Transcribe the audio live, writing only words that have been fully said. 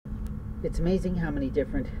It's amazing how many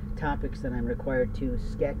different topics that I'm required to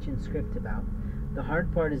sketch and script about. The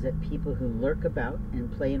hard part is that people who lurk about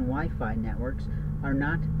and play in Wi-Fi networks are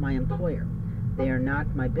not my employer. They are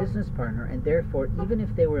not my business partner, and therefore, even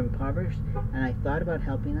if they were impoverished and I thought about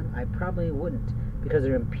helping them, I probably wouldn't, because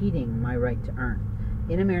they're impeding my right to earn.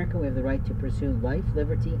 In America, we have the right to pursue life,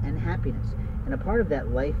 liberty, and happiness, and a part of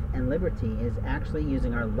that life and liberty is actually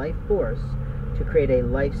using our life force to create a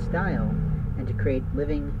lifestyle and to create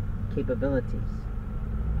living capabilities.